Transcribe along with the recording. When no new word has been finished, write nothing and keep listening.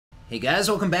Hey guys,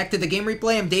 welcome back to the Game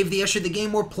Replay. I'm DavetheUsher. The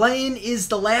game we're playing is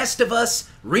The Last of Us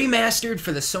Remastered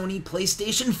for the Sony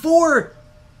PlayStation 4.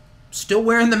 Still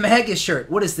wearing the MAGA shirt.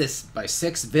 What is this, my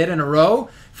 6th vid in a row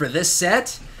for this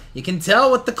set? You can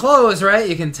tell with the clothes, right?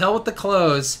 You can tell with the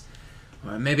clothes.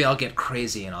 Or maybe I'll get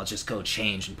crazy and I'll just go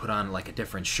change and put on like a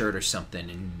different shirt or something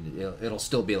and it'll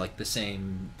still be like the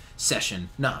same session.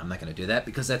 No, I'm not going to do that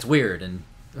because that's weird and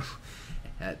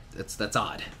that's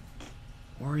odd.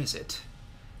 Or is it?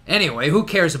 Anyway, who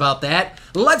cares about that?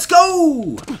 Let's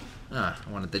go! I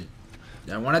wanted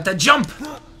to jump!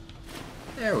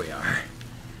 There we are.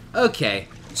 Okay,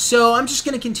 so I'm just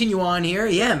gonna continue on here.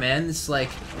 Yeah, man, it's like,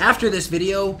 after this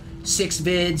video, 6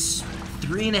 vids,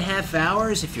 3.5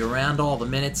 hours, if you round all the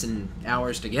minutes and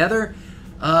hours together.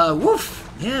 Woof!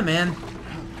 Yeah, man.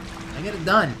 I get it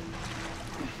done.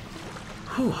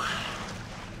 Whew.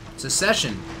 It's a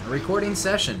session, a recording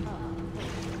session.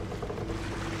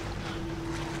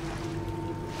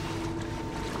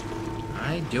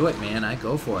 I do it, man. I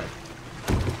go for it.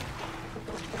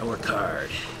 I work hard.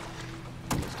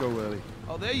 Let's go, Willie.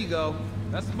 Oh, there you go.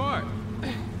 That's smart.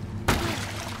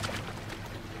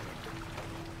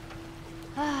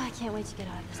 I can't wait to get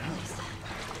out of this place.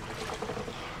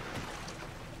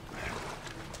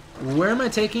 Where am I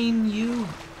taking you?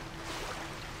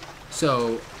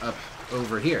 So, up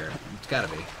over here. It's gotta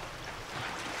be.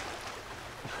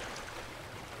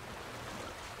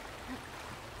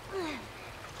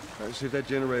 Let's see if that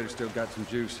generator's still got some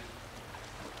juice.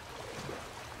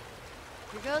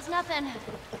 Here goes nothing.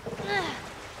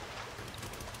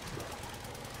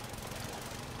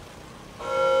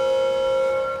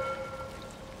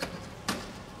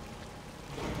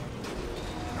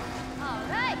 All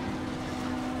right.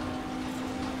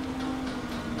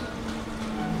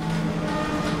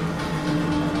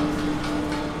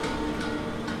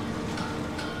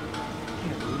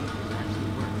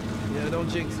 Yeah, don't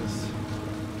jinx us.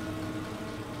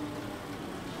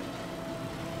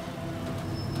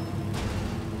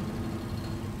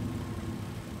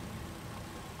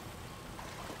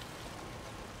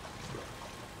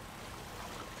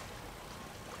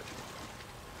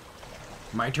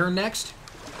 My turn next?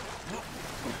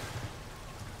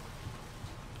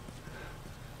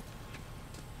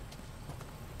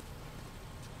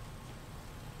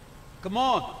 Come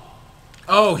on.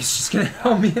 Oh, he's just gonna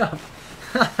help me up.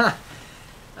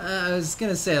 I was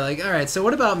gonna say, like, alright, so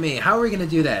what about me? How are we gonna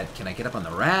do that? Can I get up on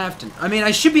the raft? I mean,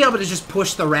 I should be able to just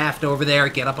push the raft over there,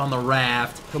 get up on the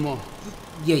raft. Come on.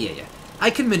 Yeah.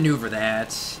 I can maneuver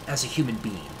that as a human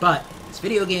being, but this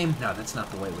video game, no, that's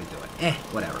not the way we do it.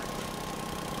 Whatever.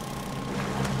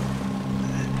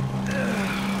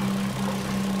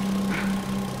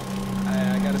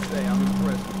 I gotta say, I'm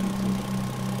impressed with you two.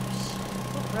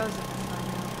 We're pros at this by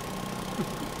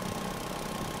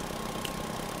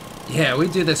now. Yeah, we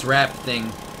do this raft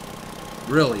thing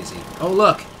real easy. Oh,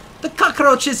 look. The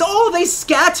cockroaches. Oh, they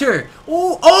scatter.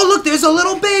 Oh, look, there's a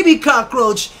little baby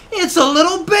cockroach. It's a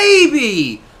little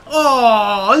baby.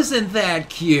 Oh, isn't that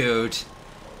cute?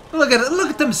 Look at it.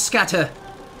 Look at them scatter.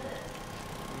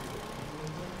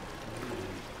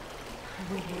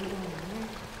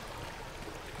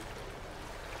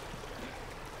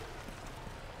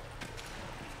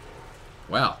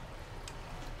 Wow.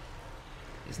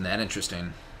 Isn't that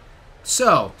interesting?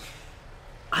 So,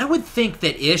 I would think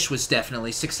that Ish was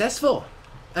definitely successful.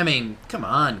 I mean, come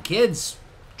on, kids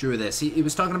drew this. He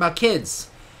was talking about kids.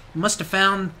 He must have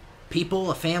found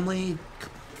people, a family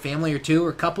or two,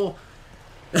 or couple.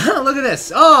 Look at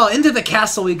this. Oh, into the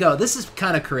castle we go. This is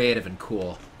kind of creative and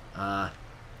cool.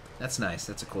 That's nice.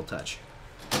 That's a cool touch.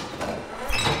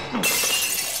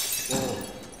 Whoa.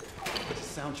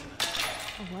 What's the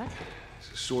soundtrack? A what?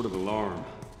 It's a sort of alarm.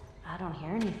 I don't hear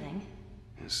anything.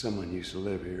 Someone used to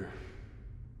live here.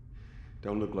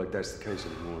 Don't look like that's the case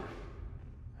anymore.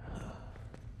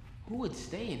 Who would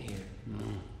stay in here?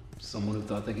 Someone who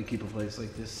thought they could keep a place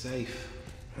like this safe.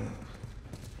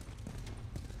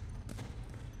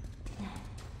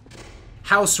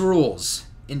 House rules.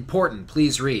 Important.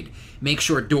 Please read. Make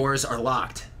sure doors are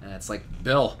locked. That's like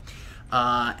Bill.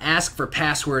 Ask for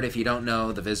password if you don't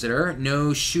know the visitor.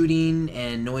 No shooting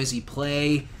and noisy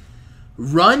play.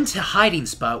 Run to hiding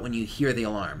spot when you hear the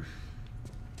alarm.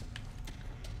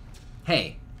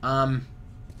 Hey,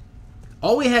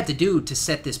 all we had to do to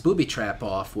set this booby trap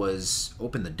off was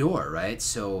open the door, right?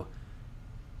 So,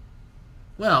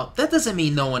 well, that doesn't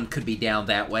mean no one could be down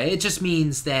that way. It just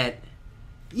means that,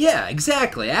 yeah,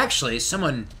 exactly. Actually,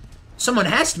 someone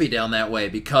has to be down that way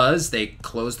because they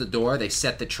closed the door, they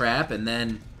set the trap, and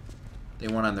then they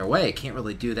went on their way. Can't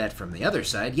really do that from the other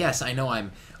side. Yes, I know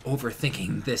I'm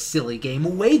overthinking this silly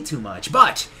game way too much,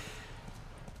 but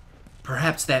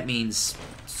Perhaps that means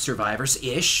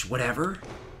survivors-ish, whatever.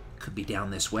 Could be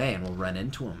down this way and we'll run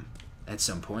into them at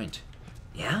some point.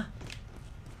 Yeah?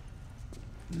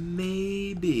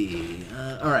 Maybe.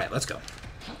 Alright, let's go.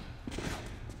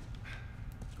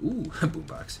 Ooh,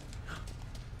 boombox.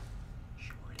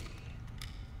 Shorty.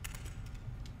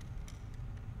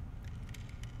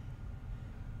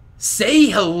 Say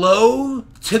hello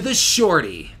to the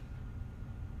shorty.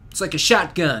 It's like a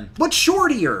shotgun, but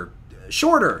shortier.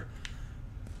 Shorter.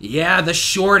 Yeah, the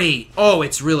shorty. Oh,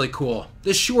 it's really cool.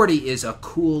 The shorty is a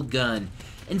cool gun.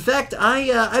 In fact,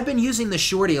 I've been using the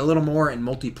shorty a little more in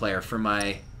multiplayer for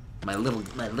my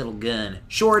little gun.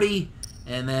 Shorty,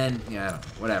 and then yeah, I don't know,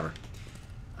 whatever.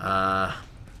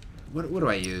 What do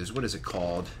I use? What is it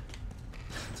called?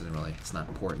 It doesn't really. It's not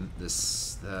important.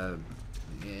 This I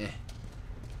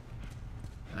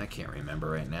can't remember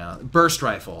right now. Burst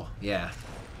rifle. Yeah,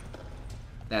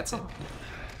 that's it.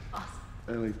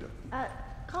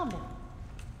 Calm down.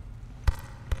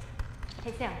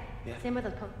 Hey, Sam. Yeah? Same with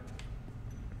the coat.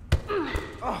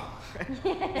 Oh,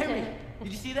 Henry,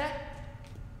 did you see that?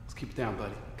 Let's keep it down,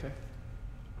 buddy, okay?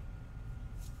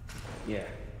 Yeah.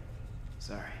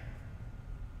 Sorry.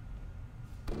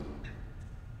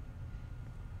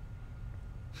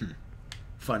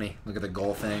 Funny. Look at the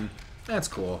goal thing. That's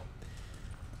cool.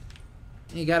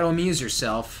 You gotta amuse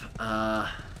yourself.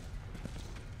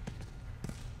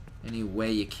 Any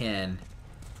way you can.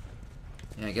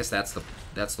 Yeah, I guess that's the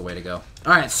way to go.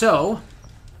 Alright, so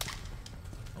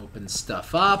open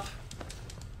stuff up.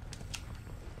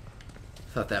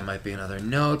 Thought that might be another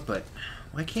note, but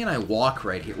why can't I walk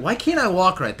right here? Why can't I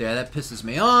walk right there? That pisses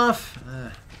me off.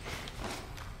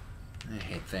 I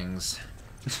hate things.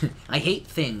 I hate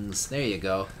things. There you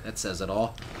go. That says it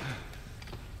all.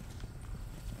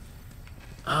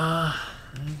 I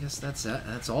guess that's it.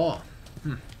 That's all.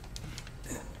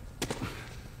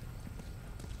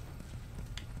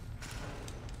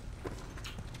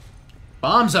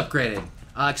 Bombs upgraded.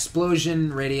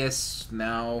 Explosion radius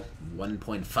now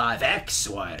 1.5x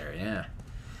wider. Yeah.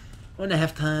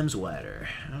 1.5 times wider.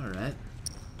 Alright.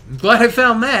 I'm glad I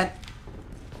found that.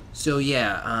 So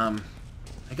yeah, I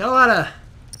got a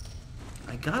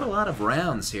lot of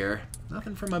rounds here.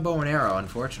 Nothing for my bow and arrow,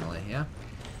 unfortunately, yeah.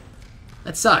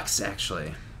 That sucks,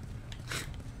 actually.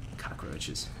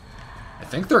 Cockroaches. I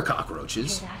think they're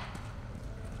cockroaches. Hear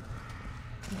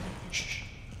that? Shh.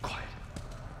 Quiet.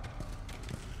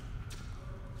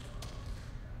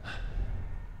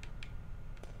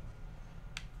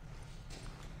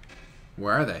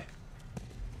 Where are they?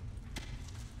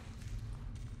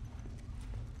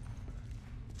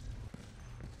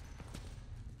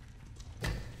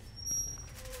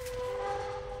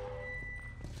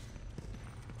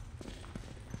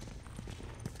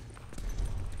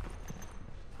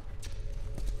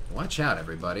 Watch out,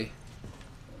 everybody.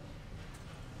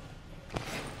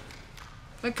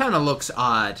 That kind of looks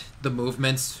odd, the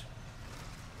movements.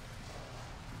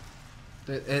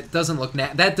 It doesn't look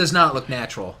that does not look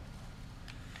natural.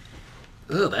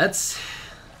 Ugh, that's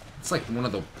like one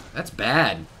of the... That's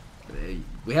bad.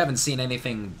 We haven't seen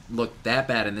anything look that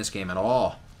bad in this game at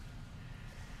all.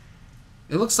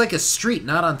 It looks like a street,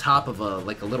 not on top of a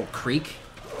little creek.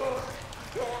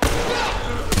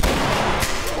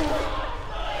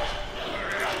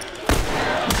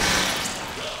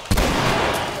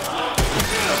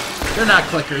 They're not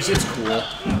clickers, it's cool.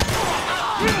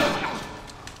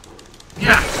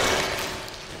 Yeah!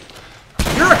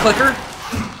 You're a clicker!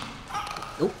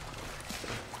 Oh.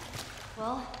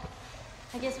 Well,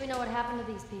 I guess we know what happened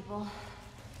to these people.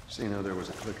 Seeing how there was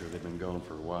a clicker, they've been gone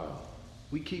for a while.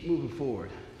 We keep moving forward.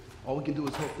 All we can do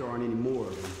is hope there aren't any more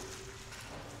of them.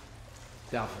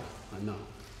 Doubtful, I know.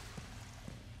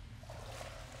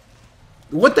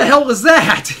 What the hell was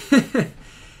that?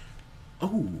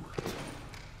 Oh.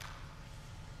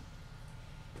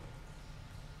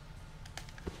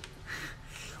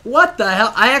 What the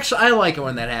hell? I like it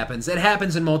when that happens. It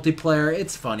happens in multiplayer.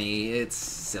 It's funny. It's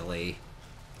silly.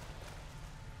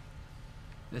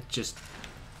 That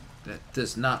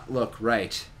does not look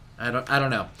right. I don't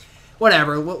know.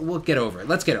 Whatever. We'll get over it.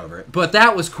 Let's get over it. But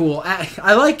that was cool.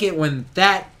 I like it when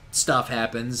that stuff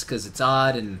happens because it's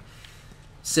odd and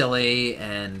silly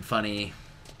and funny.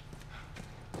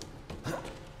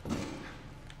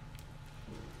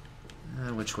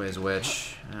 Which way is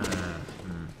which?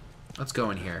 Let's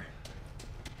go in here.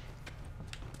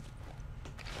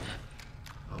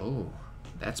 Oh,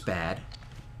 that's bad.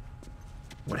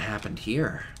 What happened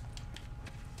here?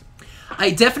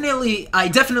 I definitely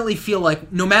feel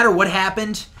like no matter what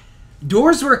happened,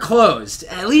 doors were closed.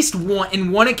 At least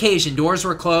in one occasion, doors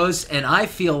were closed, and I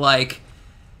feel like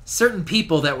certain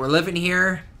people that were living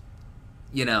here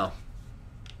you know,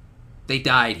 they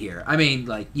died here. I mean,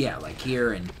 like, yeah, like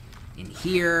here and in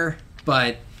here.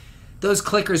 But those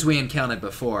clickers we encountered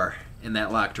before in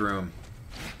that locked room,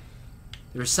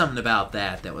 there was something about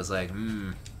that that was like,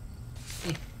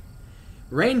 Hey.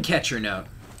 Rain catcher note.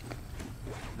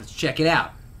 Let's check it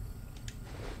out.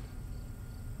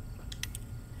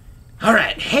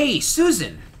 Alright, hey,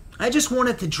 Susan. I just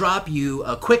wanted to drop you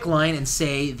a quick line and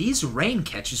say these rain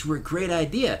catchers were a great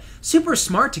idea. Super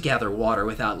smart to gather water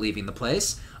without leaving the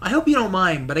place. I hope you don't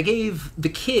mind, but I gave the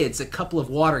kids a couple of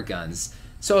water guns.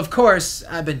 So, of course,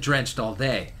 I've been drenched all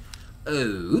day.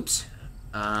 Oops.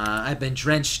 I've been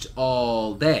drenched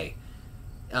all day.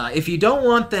 If you don't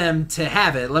want them to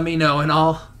have it, let me know and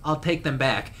I'll take them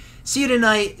back. See you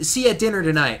tonight. See you at dinner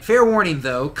tonight. Fair warning,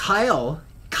 though. Kyle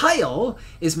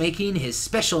is making his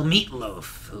special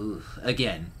meatloaf. Ooh,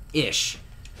 again, ish.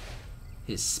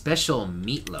 His special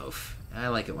meatloaf. I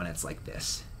like it when it's like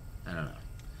this. I don't know.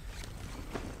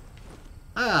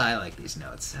 I like these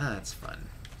notes. That's fun.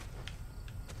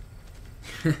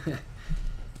 That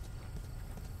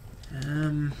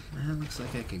looks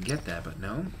like I could get that, but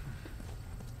no.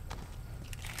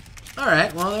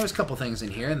 Alright, well, there's a couple things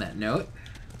in here in that note.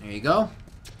 There you go.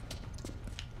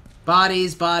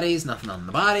 Bodies, nothing on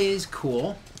the bodies.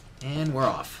 Cool. And we're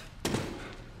off.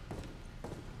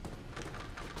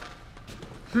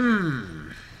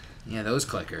 Yeah, those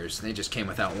clickers, they just came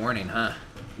without warning, huh?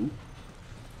 Ooh.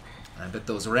 I bet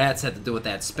those rats had to do with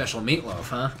that special meatloaf,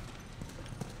 huh?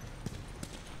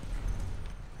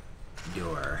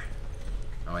 Door.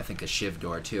 Oh, I think a shiv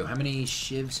door, too. How many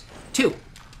shivs? 2!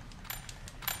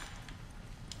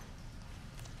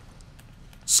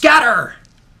 Scatter!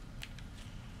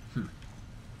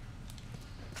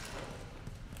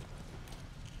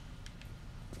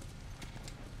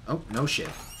 Oh, no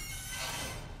shiv.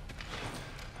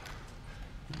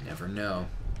 You never know.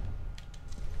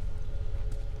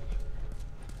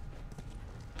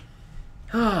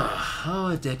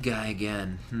 Oh, a dead guy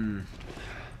again.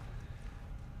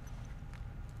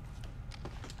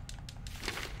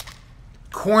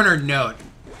 Corner note.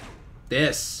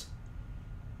 This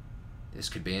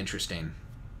could be interesting.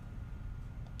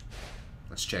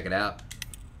 Let's check it out.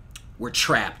 We're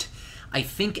trapped. I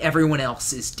think everyone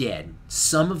else is dead.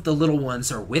 Some of the little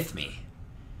ones are with me.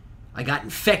 I got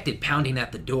infected pounding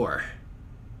at the door.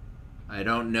 I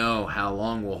don't know how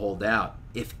long we'll hold out.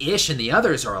 If Ish and the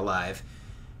others are alive,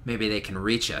 maybe they can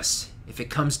reach us. If it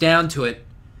comes down to it,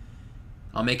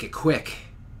 I'll make it quick.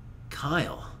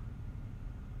 Kyle.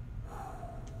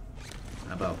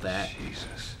 How about that?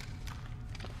 Jesus.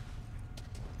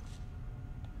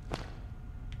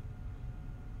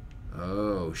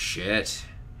 Oh, shit.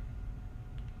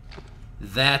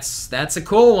 That's a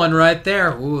cool one right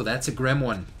there. Ooh, that's a grim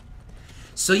one.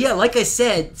 So yeah, like I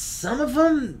said, some of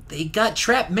them, they got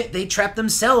trapped. They trapped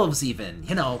themselves even.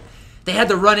 You know, they had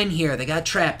to run in here. They got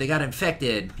trapped. They got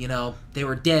infected. You know, they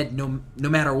were dead no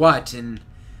matter what. And,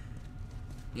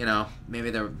 you know,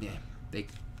 maybe they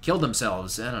killed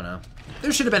themselves. I don't know.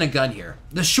 There should have been a gun here.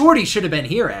 The shorty should have been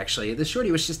here, actually. The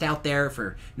shorty was just out there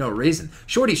for no reason.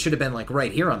 Shorty should have been, like,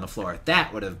 right here on the floor.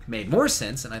 That would have made more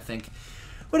sense, and I think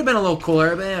would have been a little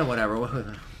cooler. But whatever.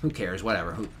 Who cares?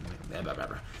 Whatever.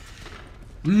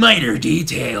 Minor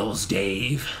details,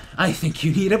 Dave. I think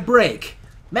you need a break.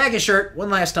 MAGA shirt, one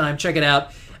last time. Check it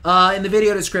out. In the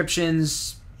video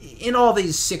descriptions, in all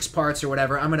these 6 parts or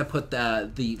whatever, I'm going to put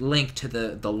the link to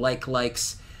the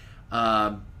likes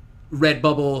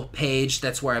Redbubble page.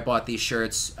 That's where I bought these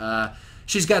shirts.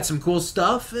 She's got some cool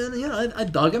stuff, and you know, I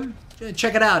dug them.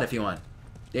 Check it out if you want.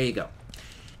 There you go.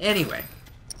 Anyway,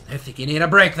 I think you need a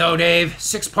break though, Dave.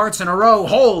 6 parts in a row.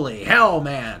 Holy hell,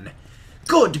 man.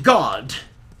 Good God.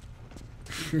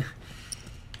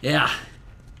 Yeah.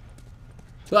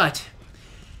 But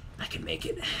I can make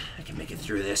it. I can make it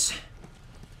through this.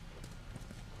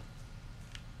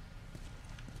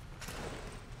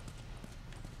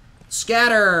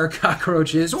 Scatter,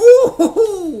 cockroaches.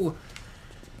 Ooh!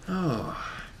 Oh.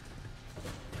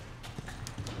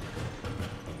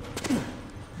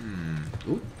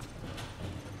 Ooh.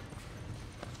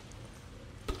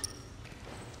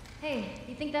 Hey,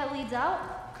 you think that leads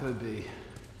out? Could be.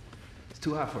 It's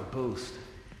too hot for a boost.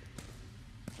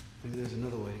 Maybe there's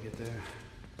another way to get there.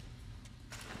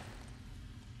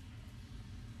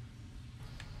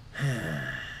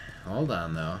 Hold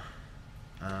on, though.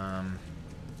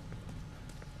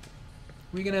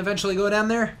 We gonna eventually go down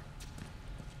there?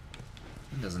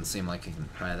 It doesn't seem like you can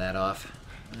pry that off.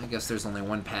 I guess there's only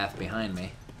one path behind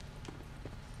me.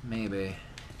 Maybe.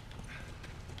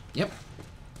 Yep.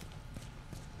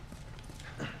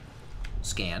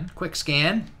 Scan. Quick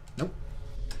scan. Nope.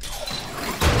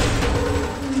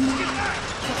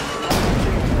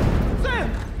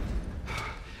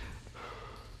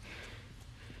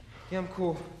 I'm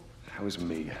cool. That was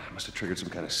me. I must have triggered some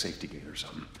kind of safety gate or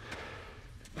something.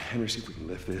 Henry, see if we can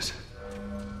lift this.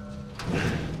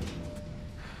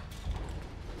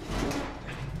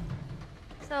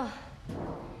 So,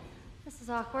 this is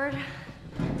awkward.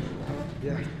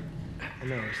 Yeah, I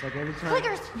know. It's like every time.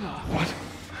 Clickers! What?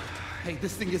 Hey,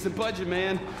 this thing isn't budging,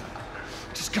 man.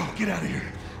 Just go. Get out of here.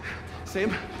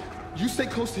 Sam, you stay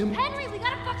close to him. Henry, we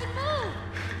gotta fucking move!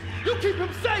 You keep him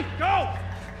safe. Go!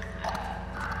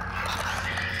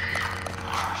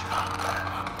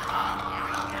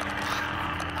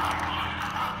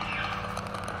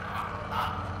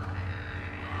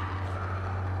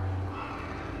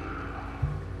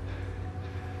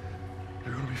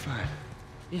 You're gonna be fine.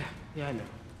 Yeah, I know.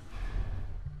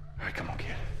 All right, come on,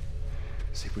 kid.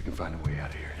 See if we can find a way out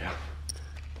of here, yeah?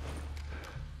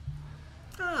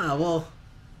 Ah, well,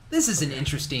 this is an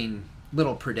interesting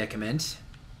little predicament.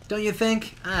 Don't you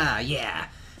think? Ah, yeah.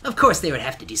 Of course they would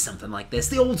have to do something like this.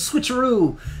 The old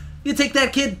switcheroo. You take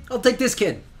that kid, I'll take this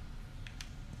kid.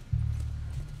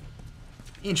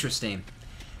 Interesting.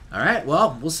 Alright,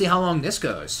 well, we'll see how long this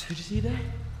goes. Did you see that?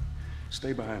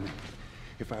 Stay behind me.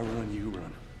 If I run, you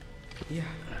run. Yeah.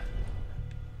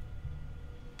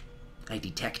 I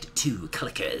detect 2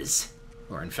 clickers.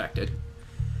 Or infected.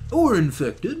 Or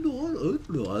infected, or I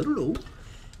don't know.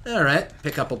 Alright,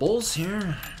 pick up a bowls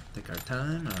here. Take our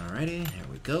time. Alrighty, here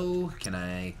we go.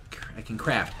 I can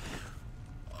craft.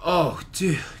 Oh,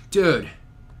 dude.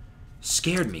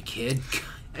 Scared me, kid.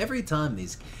 Every time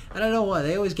these, I don't know why,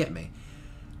 they always get me.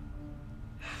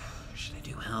 Should I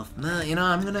do health? No, you know,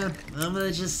 I'm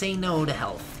gonna just say no to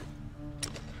health.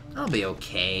 I'll be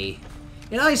okay.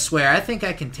 You know, I swear, I think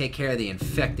I can take care of the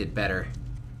infected better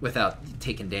without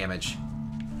taking damage.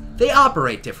 They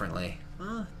operate differently,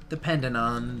 depending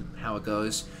on how it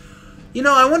goes. You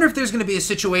know, I wonder if there's going to be a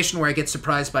situation where I get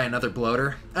surprised by another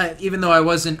bloater. Even though I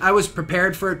was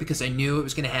prepared for it because I knew it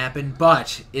was going to happen,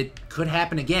 but it could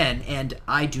happen again, and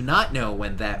I do not know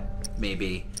when that may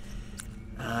be.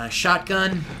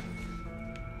 Shotgun.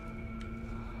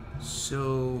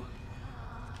 So...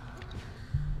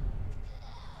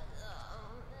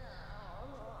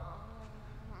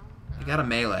 I got a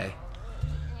melee.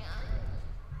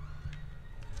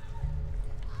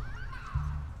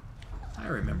 I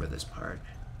remember this part.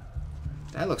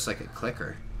 That looks like a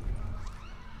clicker.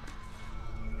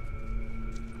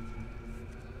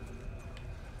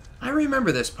 I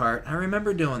remember this part. I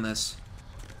remember doing this.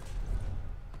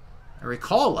 I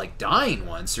recall, like, dying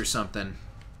once or something.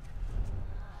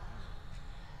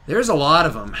 There's a lot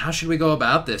of them. How should we go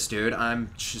about this, dude?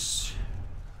 I'm just...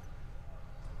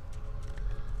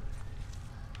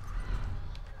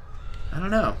 I don't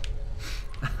know.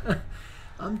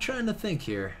 I'm trying to think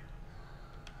here.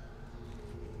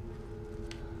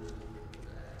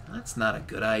 That's not a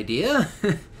good idea.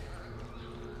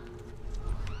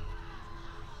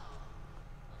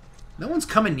 No one's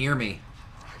coming near me.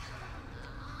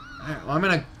 Alright, well, I'm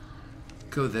gonna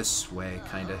go this way,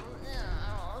 kinda.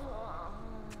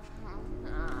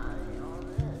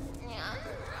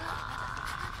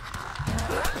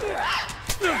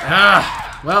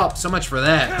 Ah! Well, so much for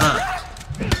that, huh?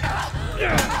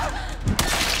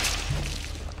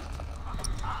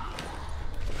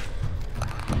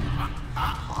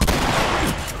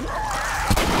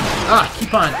 Ah,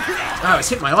 keep on. Oh, I was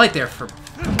hitting my light there for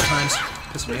times.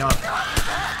 Pissing me off.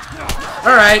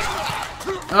 Alright.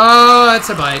 Oh, that's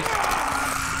a bite.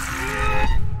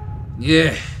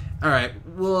 Yeah. Alright,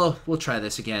 we'll try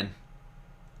this again.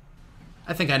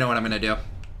 I think I know what I'm gonna do.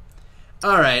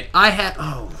 Alright,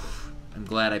 oh, I'm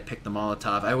glad I picked the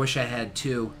Molotov. I wish I had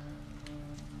 2.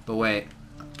 But wait,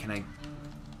 can I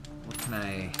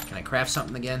craft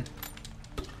something again?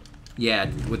 Yeah,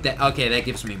 with that, okay, that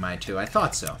gives me my 2. I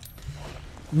thought so.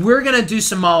 We're gonna do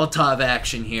some Molotov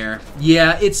action here.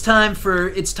 Yeah, it's time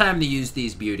to use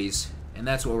these beauties. And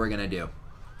that's what we're gonna do.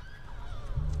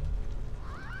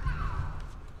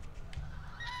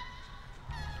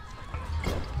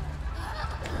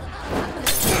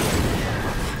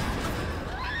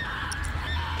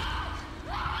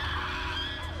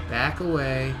 Back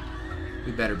away.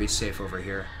 We better be safe over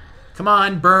here. Come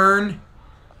on, burn!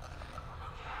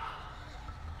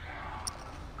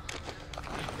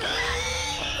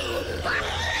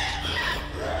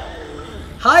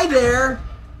 Hi there!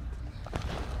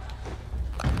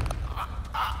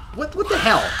 What the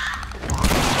hell?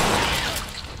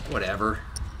 Whatever.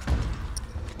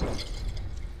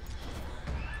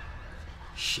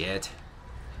 Shit.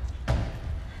 Might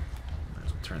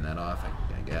as well turn that off,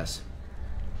 I guess.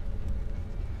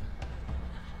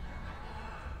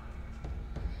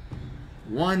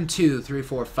 One, two, three,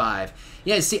 four, five.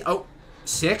 Yeah, see, oh,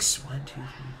 6? 1, 2, 3.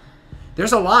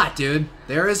 There's a lot, dude.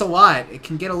 There is a lot. It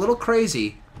can get a little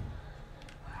crazy.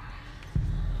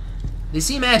 They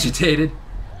seem agitated.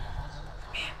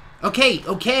 Man. Okay,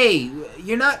 okay.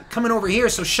 You're not coming over here,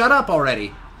 so shut up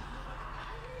already.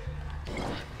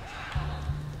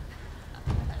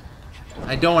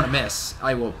 I don't want to miss.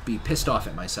 I will be pissed off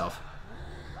at myself.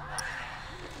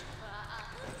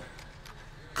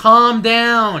 Calm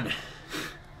down.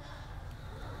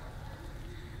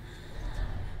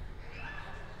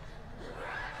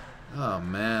 Oh,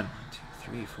 man. 1,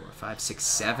 2, 3, 4, 5, 6,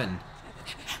 7.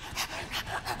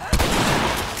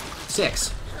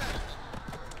 6.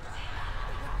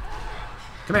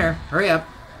 Come here. Hurry up.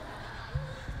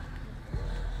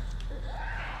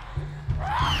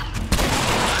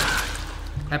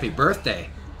 Happy birthday.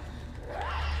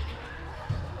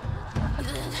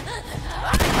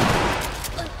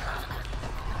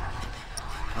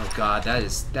 Oh god,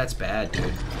 that's bad,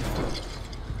 dude.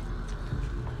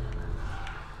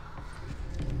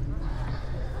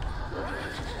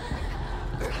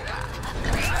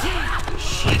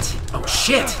 Shit. Oh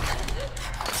shit.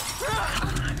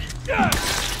 Come on.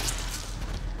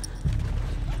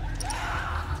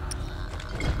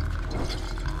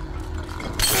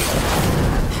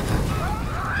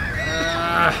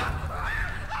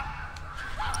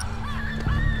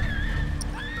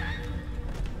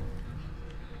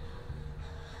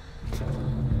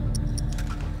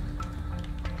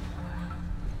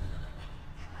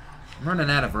 I'm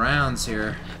running out of rounds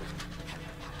here.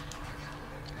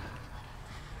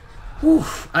 Whew.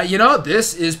 You know,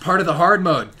 this is part of the hard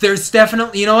mode. There's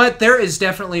definitely, you know what? There is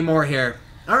definitely more here.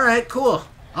 Alright, cool.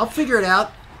 I'll figure it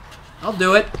out. I'll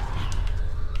do it.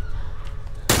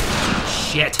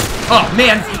 Shit. Oh,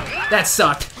 man. That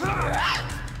sucked.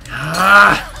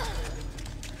 Ah.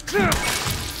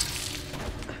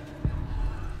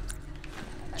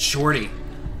 Shorty.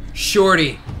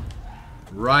 Shorty.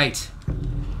 Right.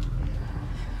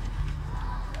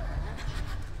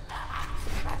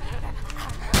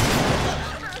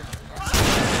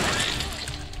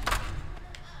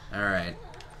 Alright.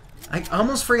 I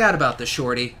almost forgot about the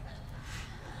shorty.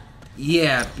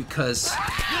 Yeah, because...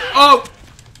 Oh!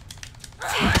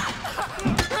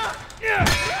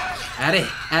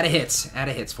 Out of hits. Out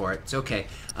of hits for it. It's okay.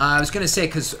 I was gonna say,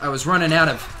 because I was running out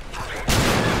of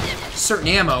certain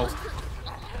ammo.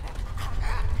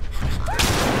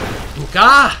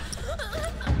 Ooga!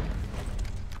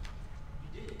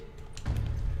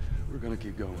 We're gonna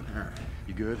keep going. Alright.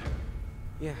 You good?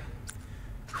 Yeah.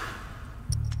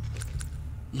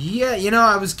 Yeah, you know,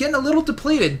 I was getting a little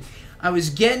depleted. I was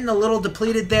getting a little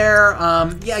depleted there.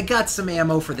 Yeah, I got some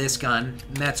ammo for this gun,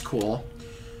 and that's cool.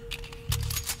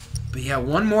 But yeah,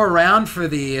 one more round for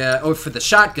the for the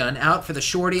shotgun. Out for the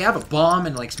shorty. I have a bomb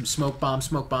and like some smoke bombs.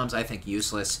 Smoke bombs, I think,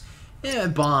 useless. Yeah,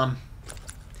 bomb.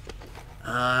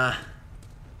 Yeah,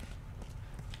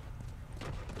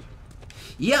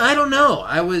 I don't know.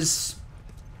 I was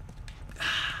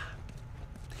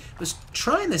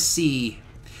trying to see.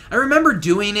 I remember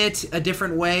doing it a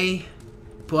different way,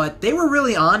 but they were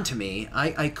really on to me.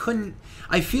 I couldn't...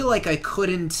 I feel like I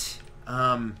couldn't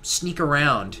sneak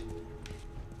around.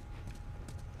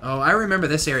 Oh, I remember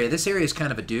this area. This area is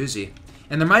kind of a doozy.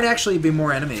 And there might actually be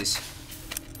more enemies.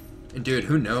 And dude,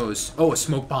 who knows? Oh, a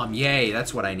smoke bomb. Yay,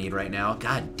 that's what I need right now.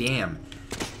 God damn.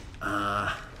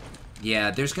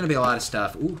 Yeah, there's going to be a lot of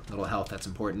stuff. Ooh, little health. That's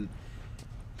important.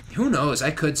 Who knows?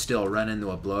 I could still run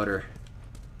into a bloater.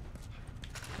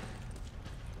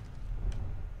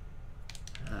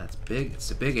 It's big.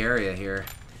 It's a big area here.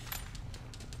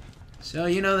 So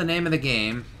you know the name of the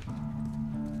game.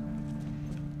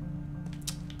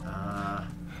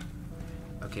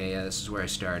 Okay, yeah, this is where I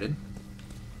started.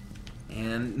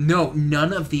 And no,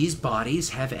 none of these bodies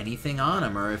have anything on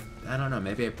them, or if I don't know,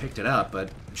 maybe I picked it up, but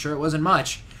I'm sure it wasn't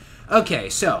much. Okay,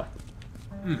 so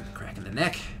crack in the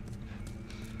neck,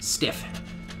 stiff.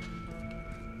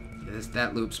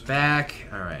 That loops back.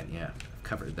 All right, yeah,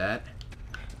 covered that.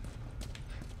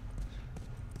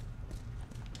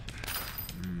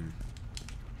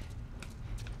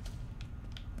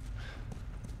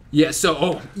 Yeah, so,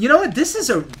 oh, you know what? This is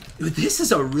a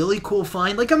really cool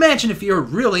find. Like, imagine if you're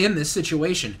really in this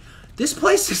situation. This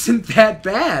place isn't that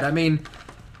bad. I mean,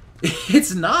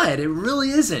 it's not. It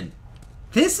really isn't.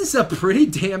 This is a pretty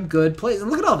damn good place.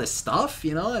 And look at all this stuff,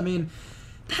 you know? I mean,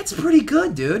 that's pretty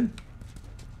good, dude.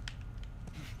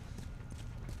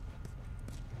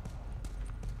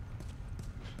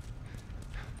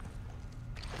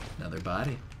 Another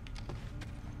body.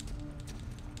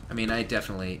 I mean, I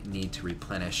definitely need to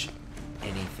replenish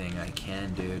anything I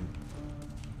can, dude.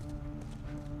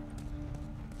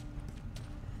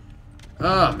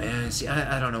 Oh man, see,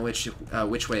 I don't know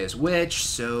which way is which.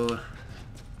 So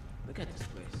Look at this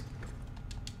place.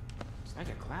 It's like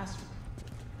a classroom.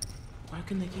 Why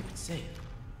couldn't they keep it safe?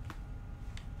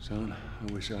 Son,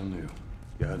 I wish I knew.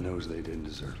 God knows they didn't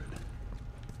deserve it.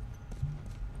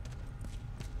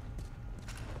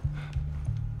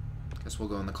 guess we'll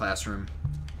go in the classroom.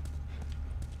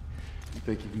 You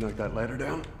think you can knock that ladder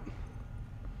down?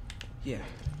 Yeah.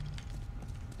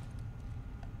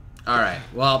 All right.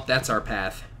 Well, that's our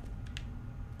path.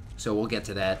 So we'll get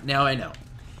to that. Now I know.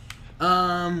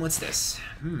 What's this?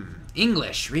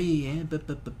 English.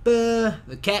 The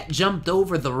cat jumped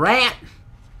over the rat.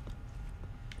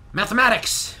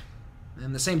 Mathematics.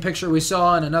 And the same picture we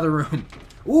saw in another room.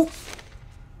 Ooh.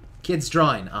 Kids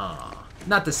drawing. Aw.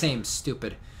 Not the same,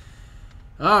 stupid.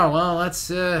 Oh, well,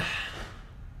 that's,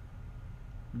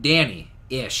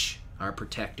 Danny-ish, our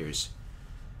protectors.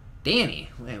 Danny?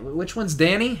 Wait, which one's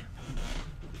Danny?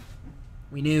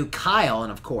 We knew Kyle,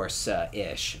 and of course,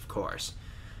 Ish, of course.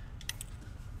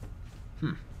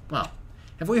 Well,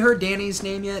 have we heard Danny's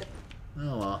name yet?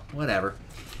 Oh, well, whatever.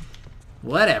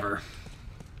 Whatever.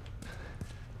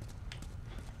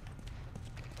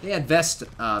 They had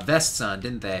vests on,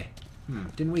 didn't they?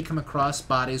 Didn't we come across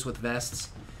bodies with vests?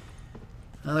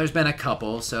 Well, there's been a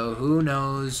couple, so who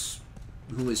knows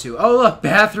who is who. Oh, look,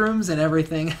 bathrooms and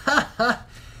everything. Ha ha.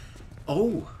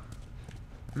 Oh.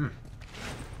 I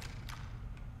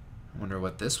wonder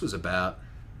what this was about.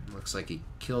 Looks like he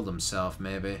killed himself,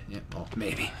 maybe. Yeah, well,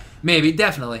 maybe. Maybe,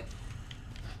 definitely.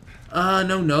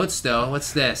 No notes, though.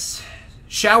 What's this?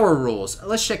 Shower rules.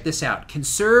 Let's check this out.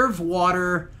 Conserve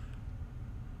water.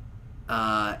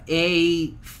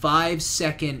 A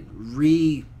 5-second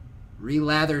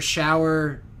re-lather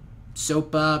shower.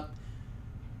 Soap up.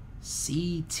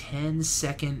 C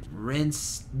 10-second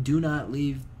rinse. Do not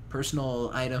leave personal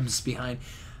items behind.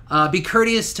 Be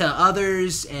courteous to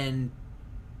others and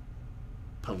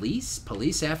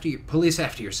police after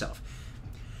yourself.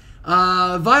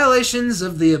 Violations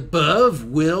of the above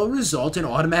will result in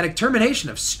automatic termination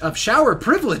of shower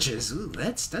privileges. Ooh,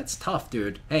 that's tough,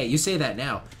 dude. Hey, you say that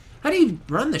now. How do you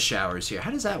run the showers here?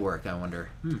 How does that work, I wonder?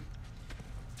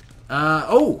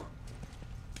 Oh.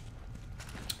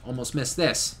 Almost missed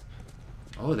this.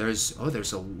 There's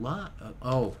a lot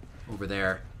of, over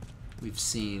there. We've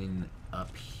seen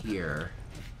up here.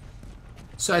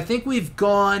 So I think we've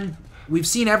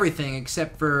seen everything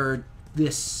except for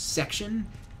this section.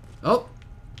 Oh!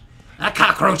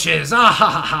 Cockroaches! Ah ha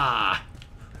ha ha!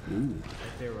 Ooh.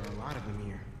 There were a lot of them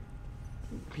here.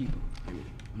 People.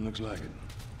 Looks like it.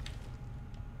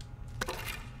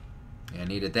 I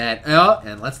needed that. Oh,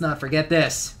 and let's not forget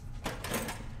this.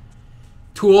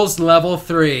 Tools level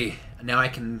 3. Now I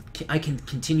can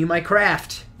continue my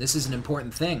craft. This is an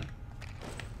important thing.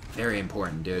 Very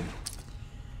important, dude.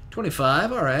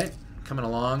 25, alright. Coming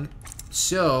along.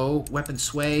 So, weapon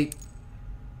sway.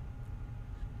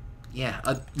 Yeah,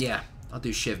 I'll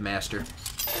do Shiv Master.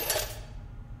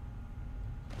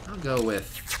 I'll go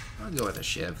with a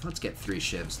Shiv. Let's get 3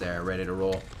 Shivs there, ready to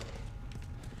roll.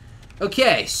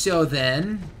 Okay, so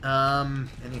then,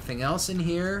 anything else in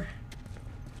here?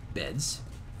 Beds.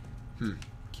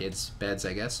 Kids' beds,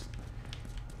 I guess.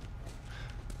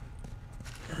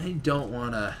 I don't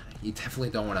want to... You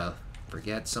definitely don't want to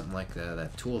forget something like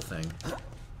that tool thing.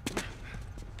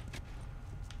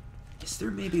 Is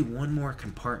there maybe one more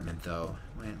compartment, though?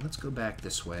 Wait, let's go back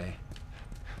this way.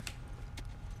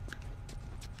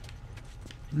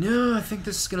 No, I think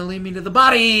this is going to lead me to the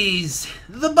bodies!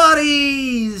 The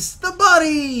bodies! The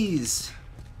bodies!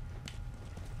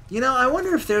 You know, I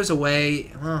wonder if there's a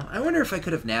way... Well, I wonder if I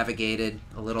could have navigated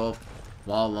a little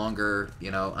while longer,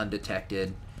 you know,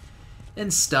 undetected.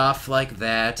 And stuff like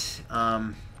that.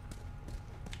 I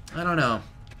don't know.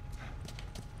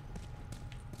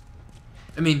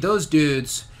 I mean, those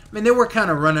dudes... I mean, they were kind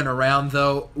of running around,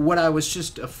 though. What I was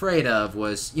just afraid of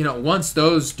was, you know, once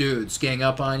those dudes gang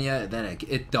up on you, then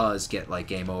it does get, like,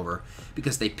 game over.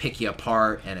 Because they pick you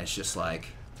apart, and it's just like,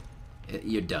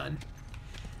 you're done.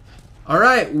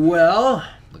 Alright, well,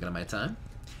 looking at my time.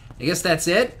 I guess that's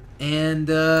it. And,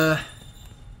 right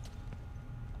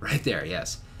there,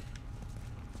 yes.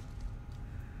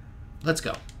 Let's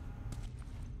go.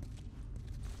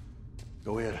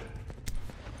 Go ahead.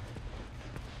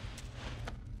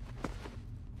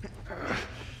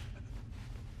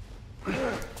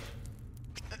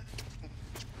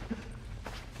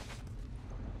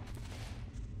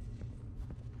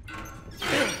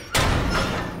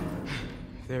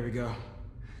 There we go.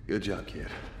 Good job, kid.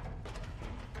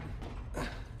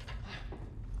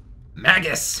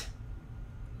 Magus!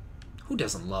 Who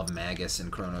doesn't love Magus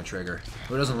and Chrono Trigger?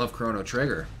 Who doesn't love Chrono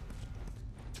Trigger?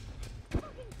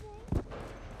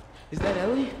 Is that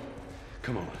Ellie?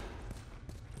 Come on.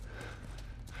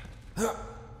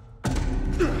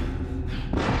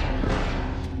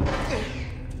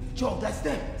 Joel, that's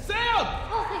them. Sam!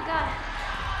 Oh, thank God.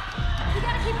 We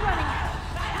gotta keep running.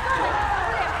 Coming,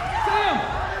 over there. Sam!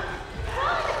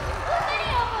 Run! Too many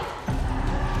of them.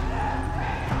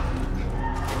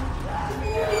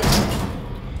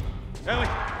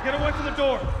 Ellie, get away from the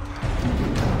door.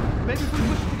 Maybe if we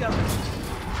push it together.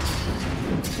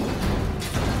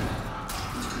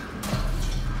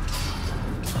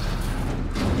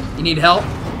 You need help?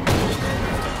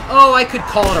 Oh, I could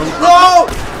call it a... Whoa!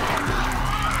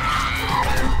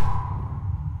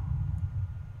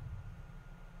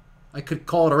 I could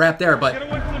call it a wrap there, but... Get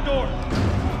away from the door.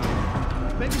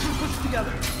 Maybe if we push it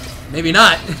together. Maybe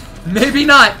not. Maybe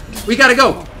not. We gotta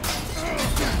go.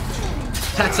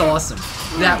 That's awesome.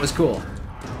 That was cool.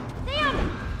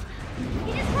 Sam!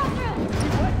 He just broke through.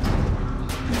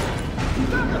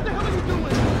 What the hell are you doing?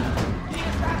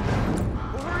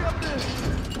 Well, hurry up then.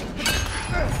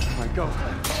 All right, go.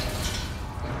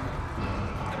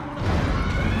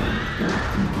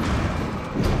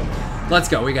 Let's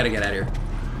go. We gotta get out of here.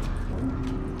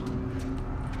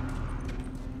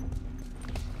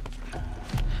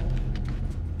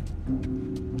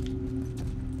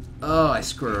 Oh, I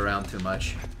screwed around too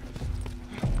much.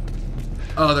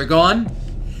 Oh, they're gone?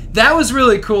 That was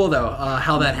really cool, though,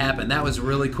 how that happened. That was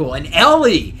really cool. And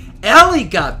Ellie! Ellie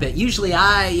got bit. Usually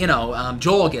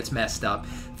Joel gets messed up.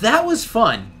 That was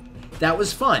fun. That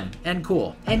was fun and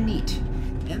cool and neat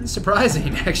and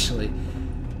surprising, actually.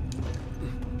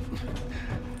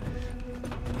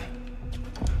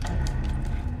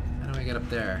 How do I get up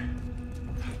there?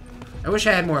 I wish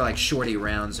I had more, like, shorty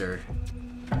rounds or...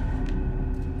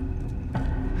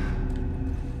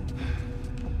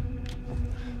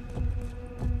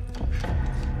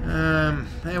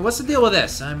 Hey, what's the deal with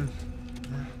this? Oh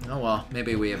well,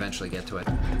 maybe we eventually get to it.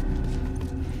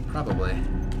 Probably.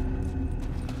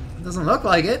 It doesn't look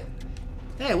like it.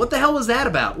 Hey, what the hell was that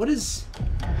about? What was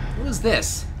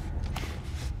this?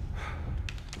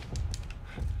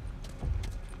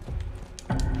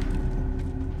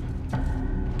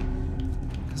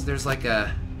 Because there's like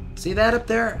a... See that up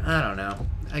there? I don't know.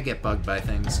 I get bugged by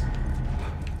things.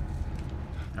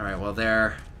 Alright, well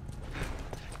there...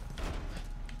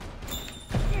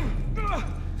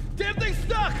 Damn thing's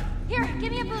stuck! Here,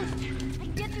 give me a boost. I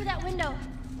can get through that window.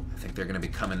 I think they're gonna be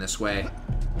coming this way.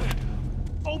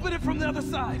 Open it from the other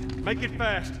side. Make it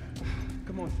fast.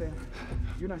 Come on, Sam.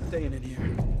 You're not staying in here.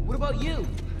 What about you?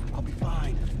 I'll be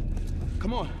fine.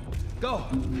 Come on, go.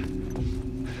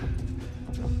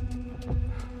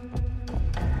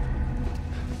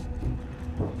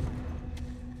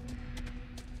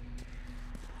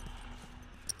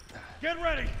 Get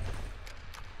ready.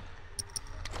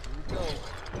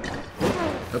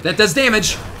 Hope that does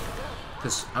damage.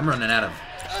 Because I'm running out of...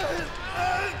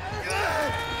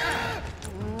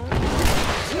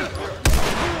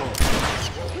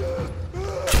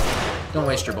 Don't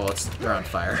waste your bullets. They're on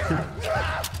fire.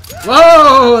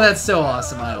 Whoa! That's so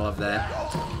awesome. I love that.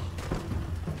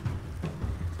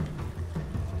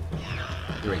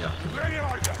 Here we go.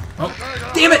 Oh,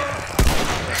 damn it!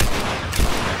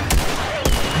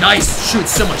 Nice!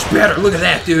 Shoots so much better. Look at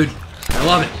that, dude. I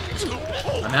love it.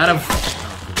 I'm out of... Oh,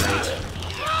 great.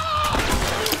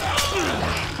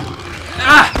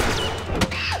 Ah!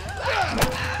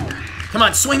 Come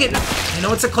on, swing it! I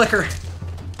know it's a clicker.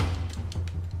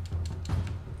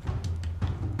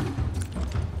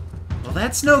 Well,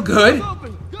 that's no good.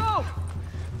 Open, go!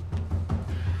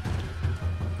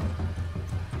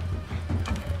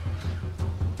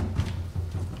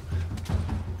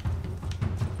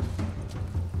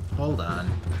 Hold on.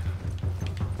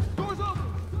 Doors open,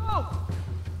 go!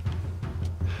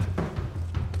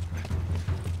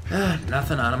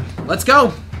 Nothing on him. Let's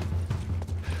go!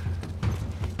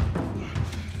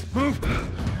 Move.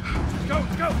 Go,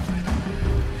 go.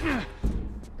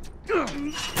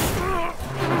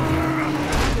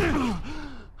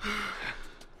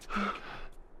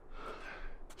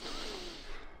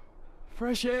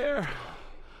 Fresh air.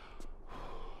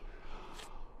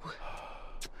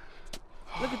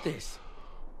 Look at this.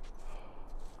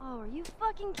 Oh, are you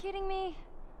fucking kidding me?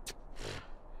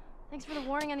 Thanks for the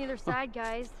warning on the other side,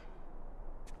 guys.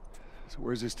 So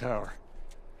where's this tower?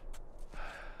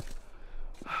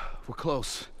 We're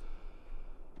close.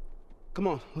 Come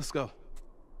on, let's go.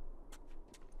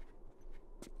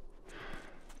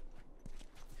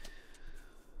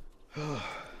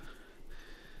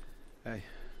 Hey,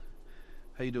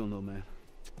 how you doing, little man?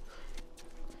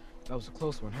 That was a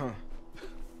close one, huh?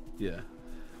 Yeah,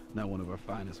 not one of our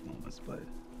finest moments, but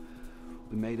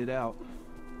we made it out.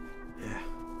 Yeah.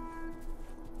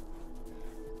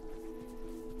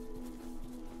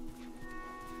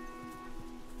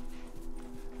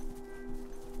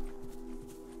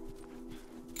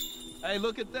 Hey,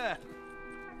 look at that.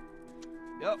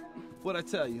 Yep, what'd I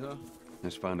tell you, huh?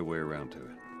 Let's find a way around to it.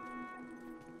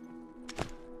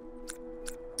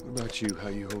 What about you? How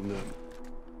you holding up?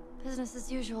 Business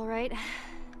as usual, right?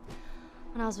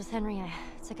 When I was with Henry, I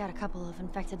took out a couple of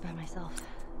infected by myself.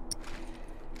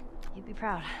 You'd be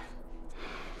proud.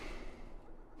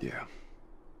 Yeah.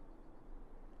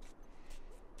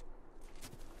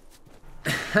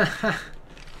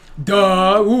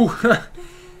 Duh. Ooh.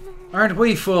 Aren't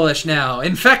we foolish now?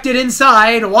 Infected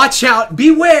inside. Watch out.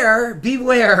 Beware.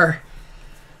 Beware.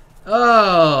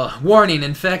 Oh, warning.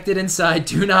 Infected inside.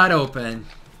 Do not open.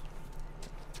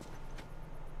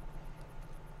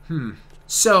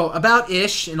 So, about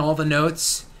Ish and all the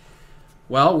notes.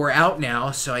 Well, we're out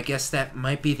now, so I guess that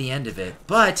might be the end of it.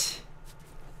 But,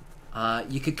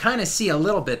 you could kind of see a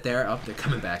little bit there. Oh, they're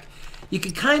coming back. You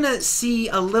could kind of see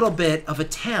a little bit of a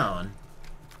town.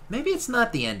 Maybe it's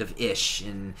not the end of Ish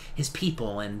and his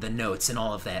people and the notes and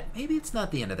all of that. Maybe it's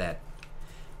not the end of that.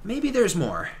 Maybe there's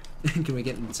more. Can we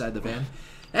get inside the van?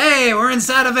 Hey, we're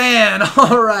inside a van!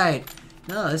 Alright.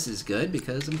 No, this is good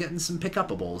because I'm getting some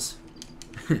pick-upables.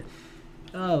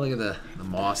 Oh, look at the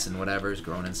moss and whatever's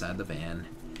growing inside the van.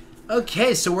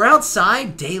 Okay, so we're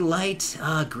outside. Daylight,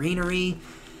 greenery,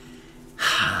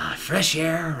 fresh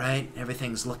air, right?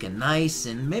 Everything's looking nice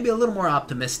and maybe a little more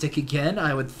optimistic again,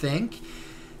 I would think.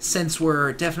 Since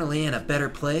we're definitely in a better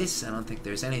place, I don't think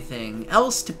there's anything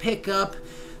else to pick up.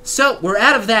 So, we're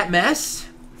out of that mess.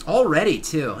 Already,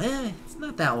 too. It's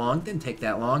not that long. Didn't take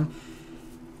that long.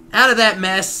 Out of that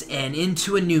mess and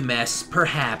into a new mess,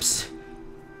 perhaps.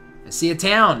 I see a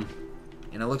town,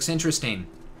 and it looks interesting.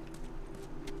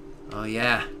 Oh,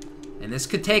 yeah. And this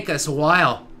could take us a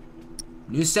while.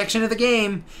 New section of the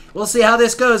game. We'll see how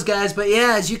this goes, guys. But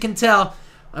yeah, as you can tell,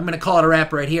 I'm going to call it a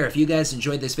wrap right here. If you guys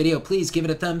enjoyed this video, please give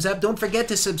it a thumbs up. Don't forget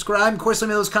to subscribe. Of course, let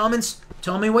me know those comments.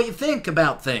 Tell me what you think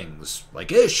about things.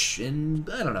 Like Ish, and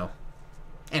I don't know.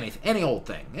 Any old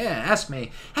thing. Yeah, ask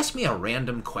me a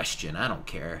random question. I don't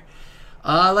care.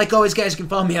 Like always, guys, you can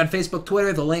follow me on Facebook,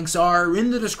 Twitter. The links are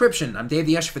in the description. I'm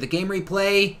DavetheUsher for the Game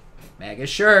Replay. Mega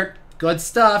shirt. Good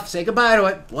stuff. Say goodbye to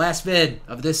it. Last vid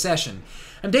of this session.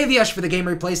 I'm DavetheUsher for the Game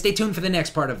Replay. Stay tuned for the next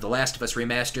part of The Last of Us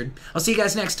Remastered. I'll see you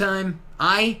guys next time.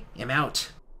 I am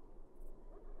out.